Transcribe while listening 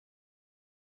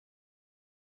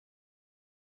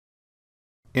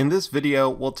In this video,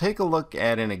 we'll take a look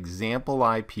at an example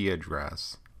IP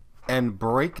address and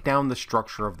break down the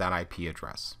structure of that IP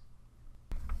address.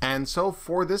 And so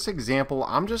for this example,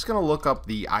 I'm just going to look up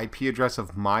the IP address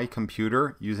of my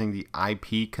computer using the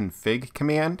ipconfig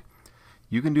command.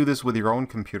 You can do this with your own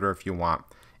computer if you want.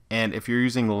 And if you're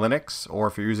using Linux or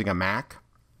if you're using a Mac,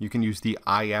 you can use the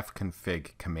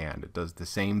ifconfig command. It does the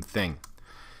same thing.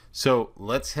 So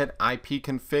let's hit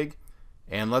ipconfig.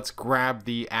 And let's grab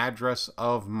the address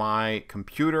of my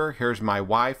computer. Here's my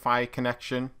Wi-Fi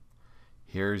connection.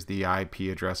 Here's the IP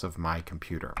address of my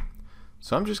computer.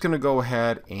 So I'm just going to go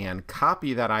ahead and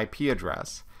copy that IP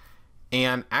address.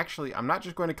 And actually, I'm not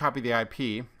just going to copy the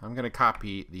IP. I'm going to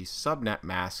copy the subnet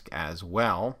mask as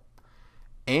well.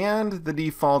 And the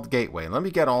default gateway. Let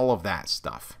me get all of that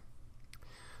stuff.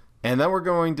 And then we're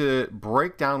going to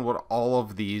break down what all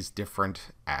of these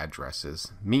different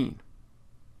addresses mean.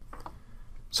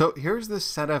 So here's the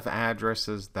set of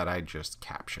addresses that I just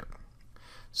captured.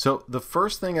 So the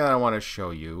first thing that I want to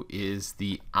show you is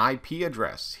the IP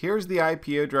address. Here's the IP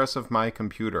address of my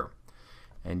computer.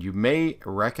 And you may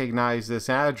recognize this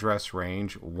address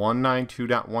range,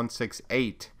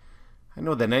 192.168. I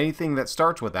know that anything that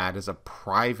starts with that is a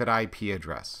private IP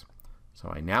address.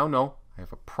 So I now know I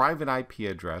have a private IP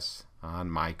address on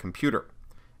my computer.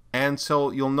 And so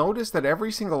you'll notice that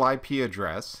every single IP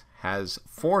address has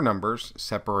 4 numbers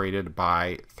separated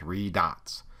by 3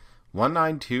 dots.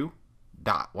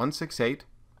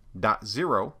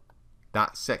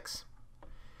 192.168.0.6.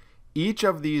 Each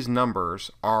of these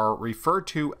numbers are referred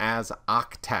to as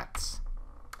octets.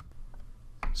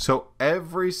 So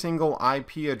every single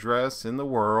IP address in the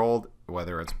world,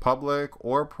 whether it's public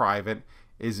or private,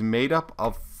 is made up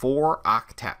of 4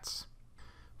 octets.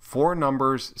 4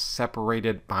 numbers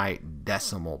separated by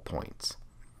decimal points.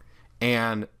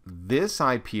 And this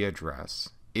IP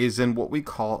address is in what we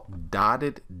call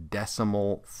dotted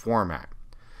decimal format.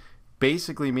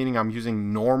 Basically meaning I'm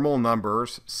using normal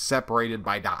numbers separated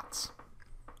by dots.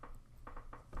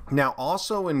 Now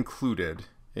also included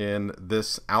in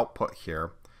this output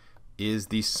here is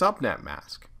the subnet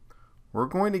mask. We're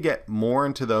going to get more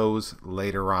into those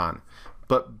later on.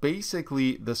 But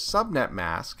basically the subnet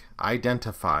mask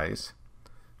identifies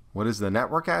what is the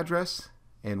network address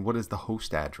and what is the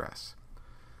host address.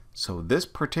 So this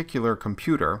particular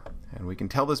computer, and we can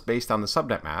tell this based on the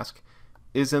subnet mask,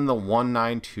 is in the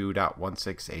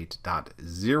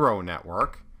 192.168.0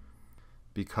 network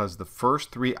because the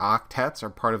first 3 octets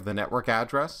are part of the network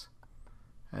address,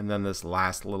 and then this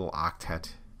last little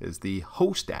octet is the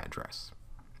host address.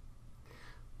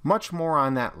 Much more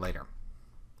on that later.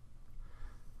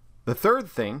 The third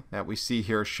thing that we see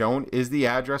here shown is the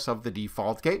address of the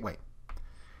default gateway.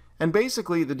 And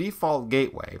basically the default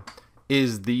gateway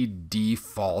is the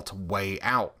default way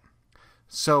out.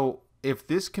 So if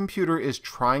this computer is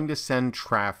trying to send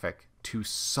traffic to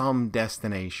some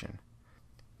destination,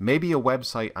 maybe a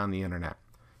website on the internet,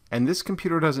 and this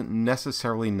computer doesn't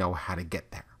necessarily know how to get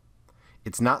there.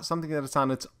 It's not something that is on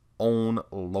its own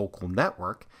local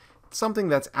network. It's something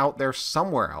that's out there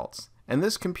somewhere else, and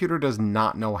this computer does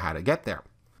not know how to get there.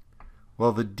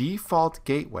 Well, the default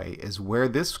gateway is where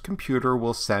this computer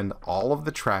will send all of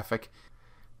the traffic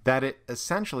that it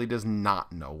essentially does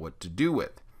not know what to do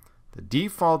with. The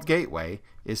default gateway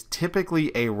is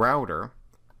typically a router,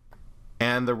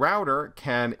 and the router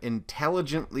can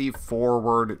intelligently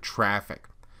forward traffic.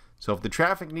 So if the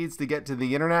traffic needs to get to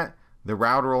the internet, the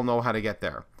router will know how to get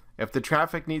there. If the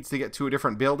traffic needs to get to a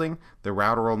different building, the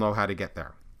router will know how to get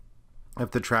there. If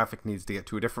the traffic needs to get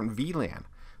to a different VLAN,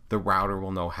 the router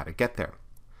will know how to get there.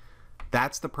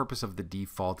 That's the purpose of the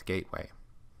default gateway.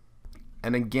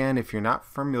 And again, if you're not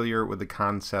familiar with the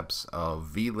concepts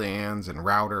of VLANs and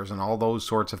routers and all those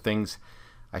sorts of things,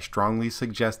 I strongly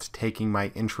suggest taking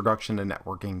my Introduction to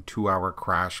Networking 2-hour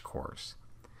crash course.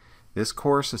 This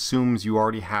course assumes you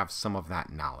already have some of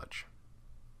that knowledge.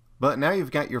 But now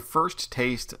you've got your first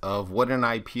taste of what an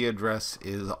IP address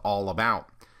is all about.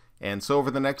 And so over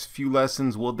the next few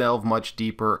lessons, we'll delve much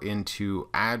deeper into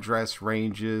address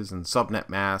ranges and subnet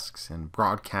masks and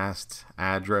broadcast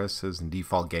addresses and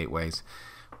default gateways.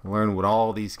 We'll learn what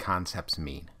all these concepts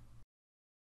mean.